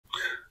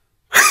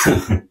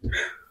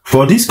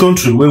For this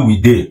country where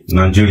we dey,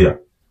 Nigeria,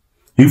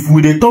 if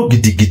we dey talk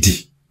gidi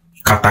gidi,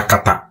 kata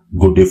kata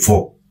go dey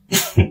fall.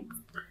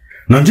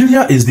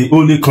 Nigeria is the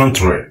only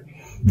country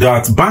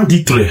that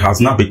banditry has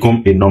now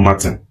become a normal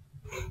thing.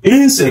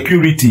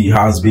 Insecurity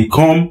has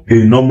become a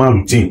normal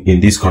routine in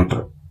this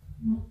country.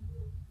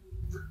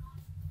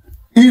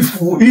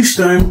 If each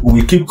time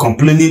we keep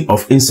complaining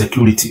of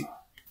insecurity,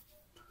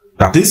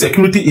 that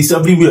insecurity is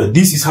everywhere,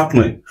 this is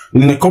happening.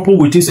 In a couple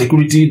with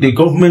insecurity, the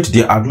government,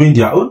 they are doing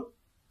their own.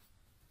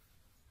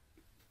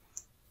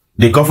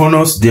 The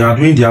governors, they are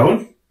doing their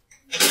own.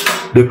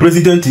 The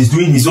president is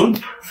doing his own.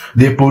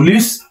 The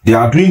police, they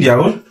are doing their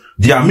own.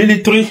 Their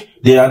military,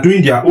 they are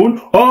doing their own.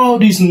 All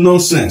this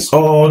nonsense,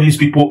 all these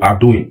people are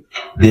doing.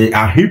 They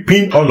are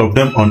heaping all of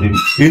them on the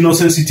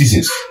innocent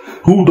citizens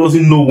who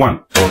doesn't know one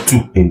or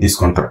two in this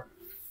country.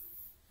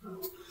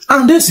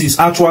 And this is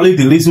actually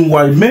the reason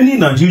why many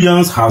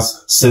Nigerians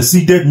has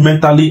seceded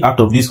mentally out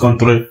of this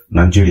country,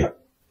 Nigeria.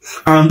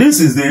 And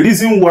this is the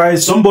reason why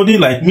somebody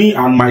like me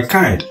and my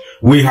kind,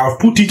 we have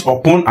put it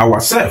upon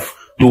ourselves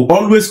to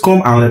always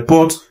come and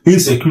report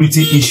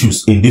insecurity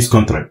issues in this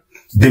country.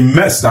 The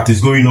mess that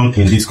is going on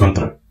in this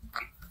country.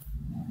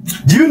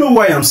 Do you know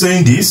why I'm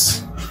saying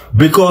this?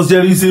 Because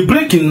there is a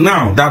breaking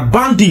now that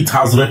Bandits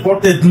had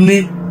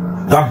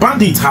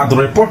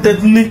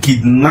reportedly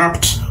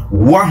kidnapped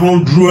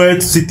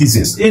 100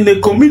 citizens in a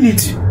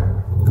community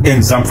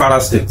in Zamfara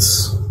State.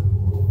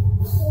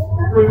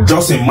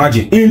 Just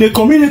imagine, in a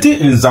community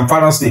in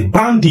Zamfara State,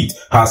 Bandit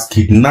has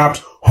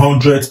kidnapped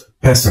 100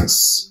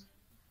 persons.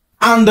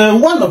 And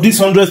one of these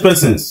 100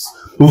 persons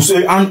was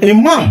an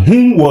imam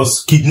who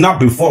was kidnapped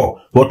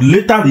before, but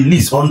later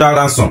released under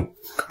ransom.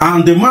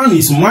 And the man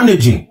is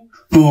managing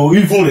to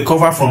even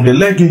recover from the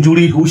leg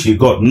injury which he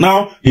got.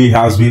 Now he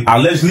has been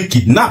allegedly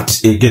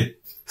kidnapped again.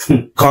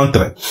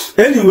 Country.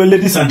 Anyway,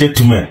 ladies and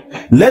gentlemen,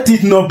 let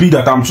it not be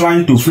that I'm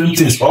trying to fill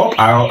things up.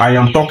 I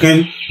am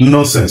talking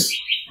nonsense.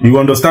 You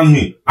understand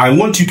me? I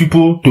want you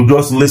people to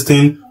just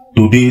listen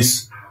to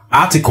this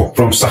article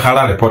from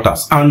Sahara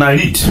Reporters. And I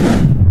read,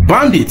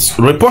 bandits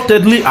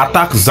reportedly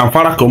attack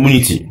Zamfara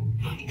community,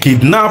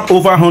 kidnap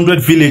over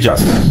 100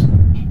 villagers.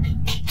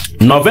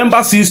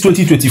 November 6,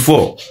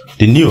 2024,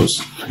 the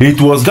news. It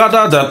was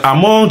gathered that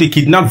among the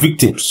kidnapped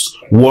victims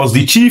was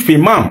the chief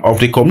imam of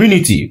the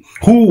community,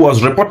 who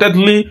was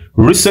reportedly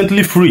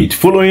recently freed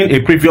following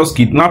a previous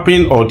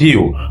kidnapping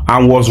ordeal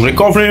and was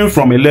recovering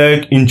from a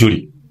leg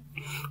injury.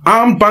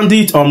 Armed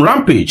bandits on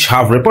rampage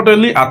have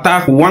reportedly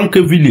attacked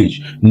Wanke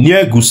village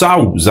near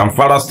Gusau,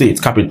 Zamfara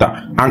state capital,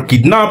 and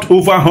kidnapped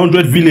over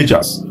 100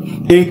 villagers,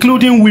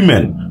 including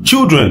women,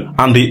 children,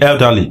 and the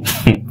elderly.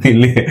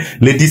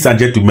 Ladies and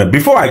gentlemen,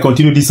 before I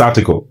continue this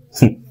article,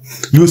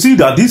 you see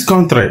that this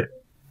country,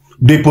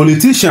 the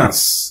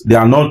politicians, they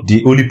are not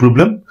the only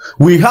problem.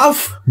 We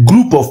have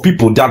group of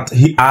people that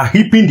are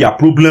heaping their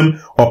problem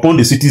upon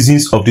the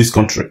citizens of this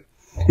country.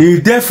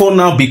 It therefore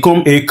now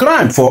become a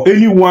crime for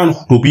anyone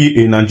to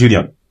be a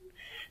Nigerian.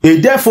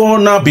 It therefore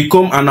now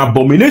become an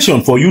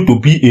abomination for you to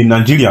be a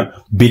Nigerian,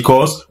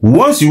 because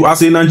once you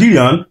as a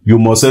Nigerian, you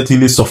must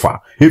certainly suffer.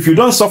 If you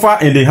don't suffer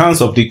in the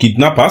hands of the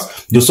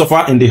kidnappers, you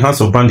suffer in the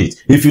hands of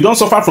bandits. If you don't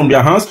suffer from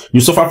their hands,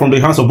 you suffer from the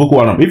hands of Boko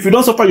Haram. If you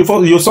don't suffer,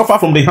 you suffer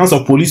from the hands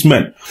of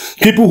policemen.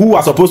 People who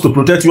are supposed to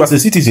protect you as a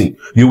citizen,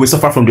 you will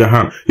suffer from their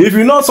hand. If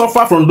you don't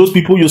suffer from those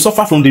people, you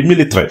suffer from the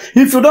military.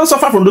 If you don't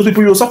suffer from those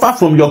people, you suffer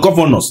from your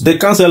governors, the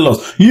councillors.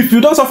 If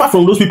you don't suffer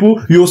from those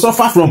people, you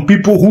suffer from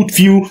people who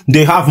feel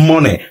they have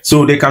money,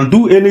 so they can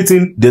do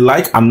anything they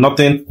like and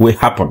nothing will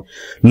happen.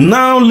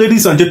 Now,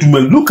 ladies and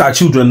gentlemen, look at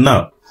children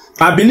now.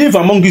 I believe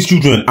among these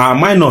children are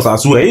minors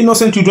as well.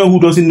 Innocent children who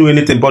doesn't know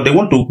anything, but they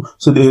want to,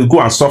 so they go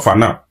and suffer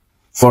now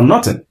for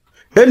nothing.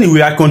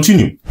 Anyway, I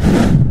continue.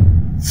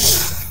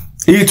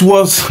 It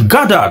was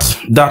gathered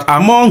that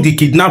among the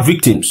kidnapped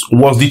victims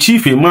was the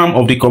chief imam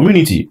of the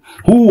community,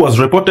 who was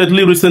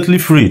reportedly recently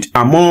freed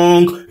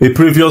among a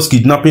previous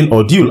kidnapping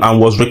ordeal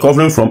and was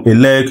recovering from a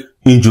leg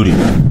injury.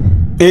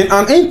 In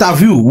an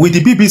interview with the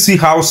BBC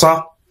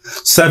Hausa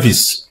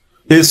service,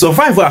 a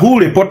survivor who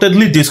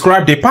reportedly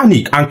described the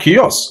panic and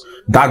chaos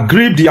that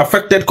gripped the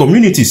affected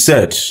community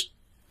said,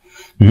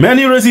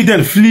 many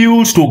residents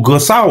flew to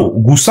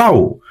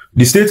Gusau,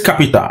 the state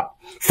capital,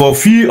 for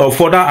fear of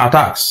further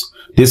attacks.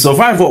 The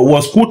survivor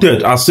was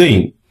quoted as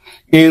saying,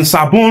 in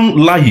Sabon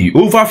Layi,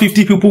 over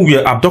 50 people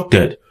were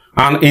abducted,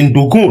 and in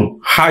Dogon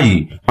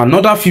Hayi,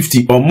 another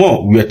 50 or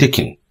more were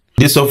taken.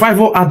 The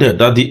survivor added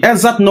that the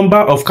exact number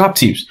of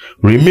captives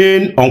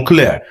remain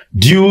unclear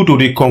due to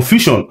the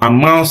confusion and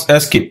mass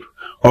escape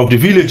of the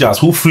villagers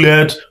who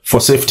fled for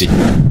safety.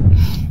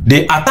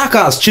 The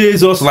attackers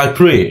chased us like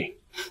prey.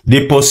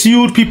 They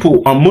pursued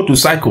people on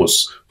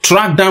motorcycles,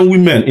 tracked down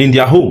women in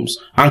their homes,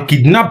 and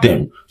kidnapped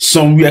them.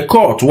 Some were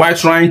caught while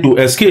trying to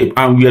escape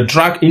and were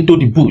dragged into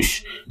the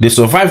bush. The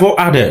survivor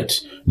added,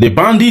 the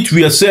bandits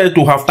were said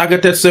to have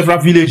targeted several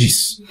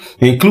villages,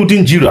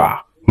 including Jira,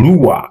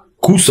 Ruwa,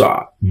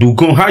 Kusa,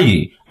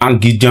 Dugonhayi,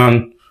 and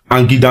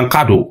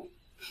Gidankado.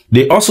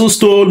 They also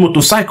stole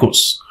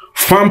motorcycles,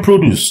 farm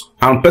produce,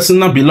 and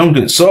personal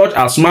belongings such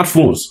as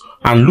smartphones,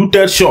 and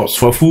looted shops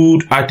for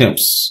food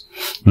items.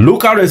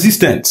 Local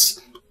resistance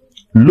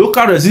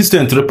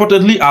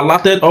reportedly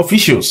alerted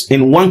officials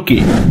in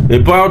 1K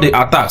about the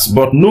attacks,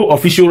 but no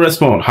official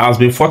response has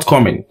been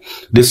forthcoming.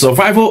 The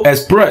survivor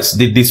expressed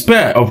the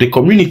despair of the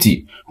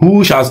community,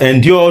 which has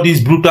endured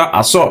this brutal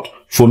assault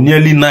for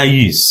nearly 9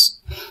 years.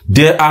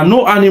 There are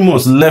no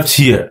animals left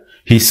here,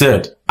 he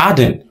said,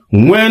 adding,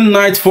 when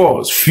night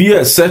falls,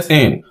 fear sets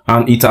in,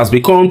 and it has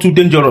become too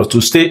dangerous to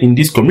stay in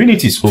these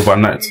communities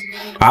overnight.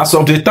 As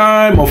of the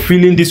time of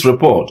filing this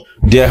report,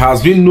 there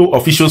has been no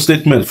official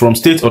statement from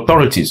state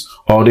authorities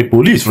or the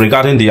police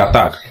regarding the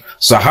attack.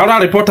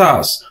 Sahara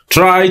reporters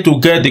tried to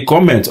get the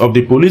comment of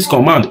the police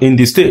command in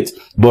the state,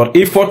 but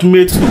effort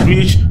made to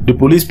reach the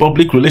police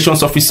public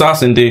relations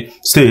officers in the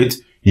state,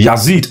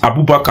 Yazid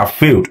Abubakar,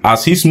 failed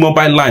as his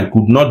mobile line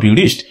could not be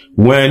reached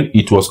when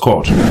it was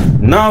called.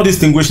 Now,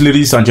 distinguished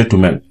ladies and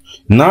gentlemen,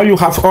 now you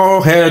have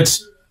all heard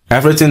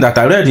everything that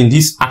I read in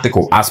this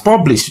article as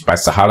published by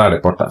Sahara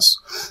reporters.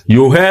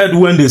 You heard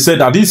when they said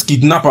that these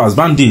kidnappers,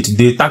 bandits,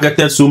 they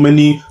targeted so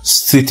many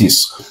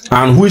cities,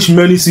 and which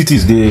many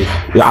cities they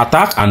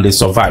attacked and they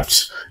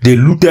survived. They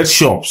looted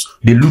shops,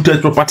 they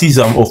looted properties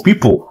of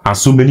people, and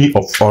so many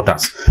of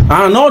others.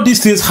 And all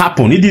these things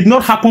happen. It did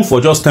not happen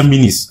for just 10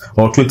 minutes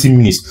or 20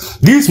 minutes.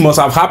 This must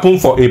have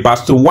happened for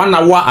about 1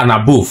 hour and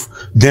above.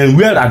 Then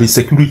where are the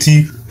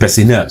security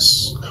personnel?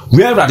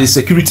 Where are the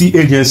security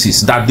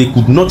agencies that they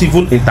could not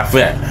even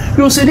interfere?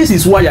 You see, this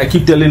is why I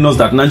keep telling us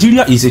that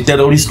Nigeria is a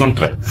terrorist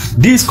country.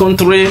 This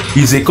country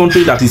is a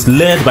country that is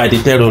led by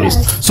the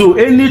terrorists. So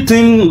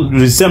anything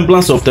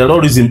resemblance of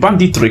terrorism,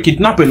 banditry,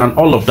 kidnapping, and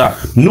all of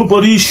that,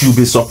 nobody should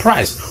be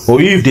surprised or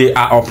if they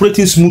are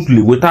operating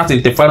smoothly without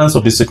interference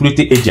of the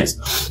security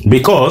agents.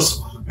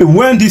 Because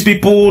when these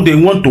people, they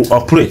want to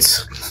operate,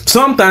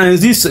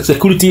 sometimes these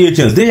security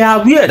agents, they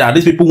are aware that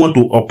these people want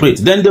to operate.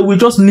 Then they will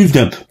just leave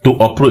them to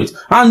operate.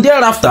 And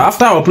thereafter,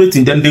 after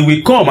operating, then they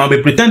will come and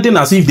be pretending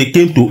as if they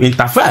came to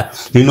interfere,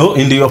 you know,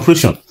 in the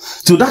operation.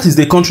 So that is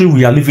the country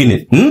we are living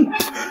in.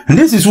 And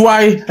this is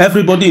why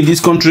everybody in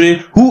this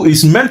country who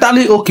is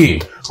mentally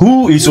okay,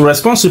 who is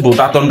responsible,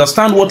 that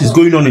understand what is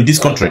going on in this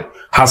country,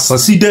 has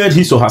succeeded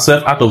his or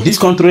herself out of this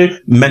country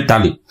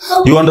mentally.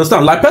 You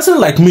understand? Like person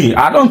like me,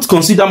 I don't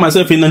consider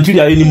myself in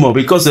Nigeria anymore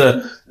because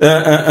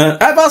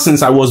ever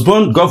since I was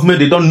born, government,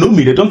 they don't know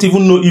me. They don't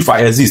even know if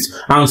I exist.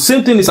 And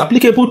same thing is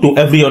applicable to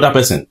every other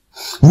person.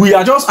 We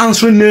are just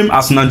answering name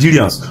as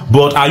Nigerians,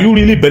 but are you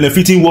really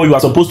benefiting what you are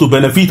supposed to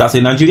benefit as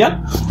a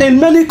Nigerian? In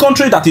many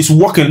countries that is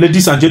working,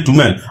 ladies and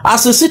gentlemen,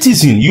 as a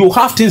citizen, you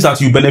have things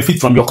that you benefit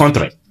from your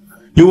country.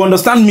 You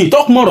understand me?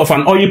 Talk more of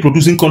an oil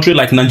producing country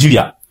like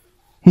Nigeria,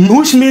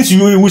 which means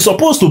we're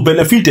supposed to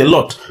benefit a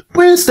lot.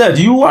 But instead,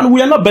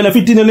 we are not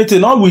benefiting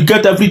anything. All we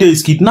get every day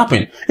is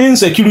kidnapping,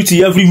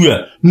 insecurity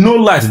everywhere, no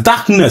light,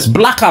 darkness,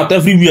 blackout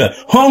everywhere,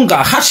 hunger,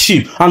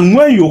 hardship. And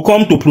when you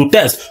come to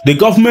protest, the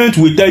government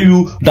will tell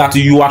you that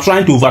you are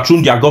trying to overthrow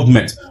their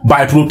government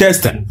by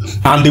protesting.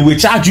 And they will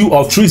charge you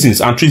of treasons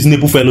and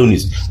treasonable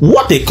felonies.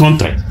 What a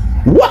country.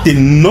 What a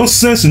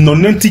nonsense,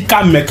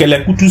 nonentica,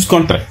 mekelekutus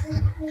country.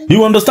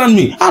 You understand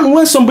me? And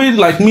when somebody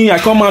like me, I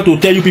come out to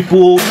tell you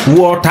people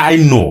what I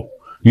know.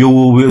 You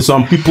will,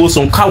 some people,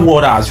 some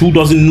cowards who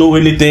doesn't know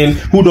anything,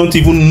 who don't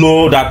even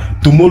know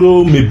that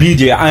tomorrow may be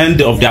the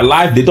end of their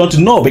life. They don't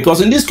know,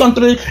 because in this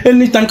country,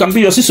 anytime can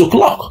be your 6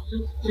 o'clock.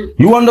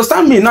 You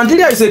understand me?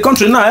 Nigeria is a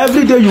country now.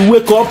 Every day you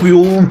wake up,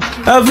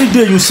 every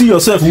day you see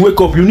yourself wake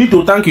up, you need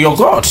to thank your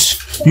God.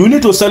 You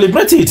need to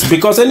celebrate it,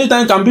 because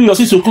anytime can be your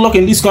 6 o'clock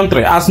in this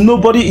country, as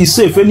nobody is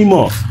safe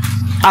anymore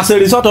as a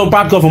result of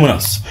bad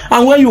governance.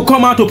 And when you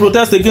come out to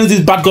protest against this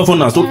bad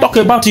governance, to talk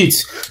about it,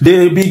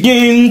 they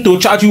begin to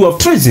charge you of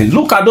treason.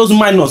 Look at those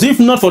minors. If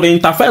not for the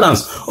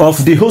interference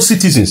of the whole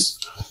citizens,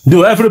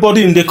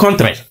 everybody in the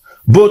country,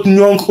 both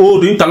young,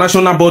 old,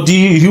 international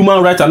body,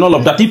 human rights and all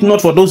of that, if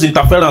not for those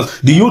interference,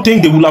 do you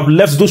think they would have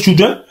left those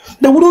children?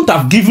 They wouldn't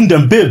have given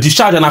them bail,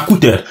 discharged and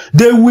acquitted.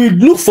 They will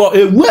look for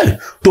a way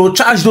to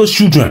charge those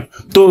children,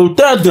 to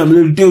tell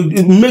them,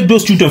 to make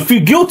those children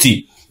feel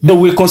guilty. They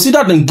will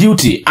consider them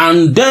guilty,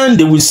 and then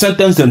they will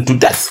sentence them to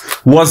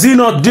death. Was it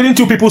not? Didn't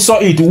you people saw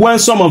it when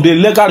some of the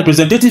legal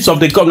representatives of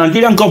the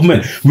Nigerian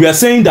government were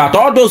saying that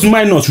all those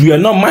minors were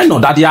not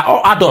minor, that they are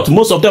all adults,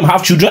 most of them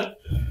have children?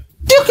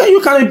 You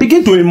can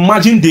begin to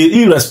imagine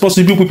the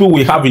irresponsible people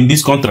we have in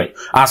this country,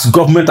 as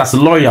government, as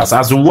lawyers,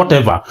 as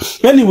whatever.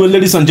 Anyway,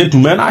 ladies and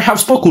gentlemen, I have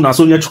spoken as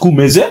Onyechukwu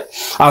Meze,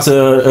 as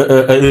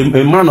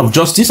a man of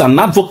justice, an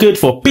advocate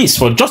for peace,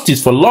 for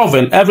justice, for love,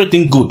 and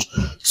everything good.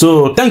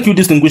 So, thank you,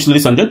 distinguished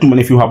ladies and gentlemen.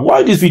 If you have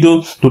watched this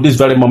video to this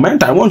very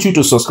moment, I want you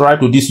to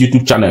subscribe to this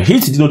YouTube channel.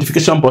 Hit the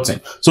notification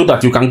button so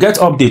that you can get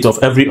updates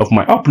of every of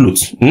my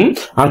uploads,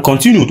 and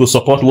continue to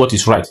support what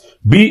is right.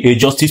 Be a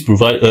justice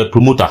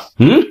promoter.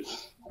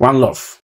 One love.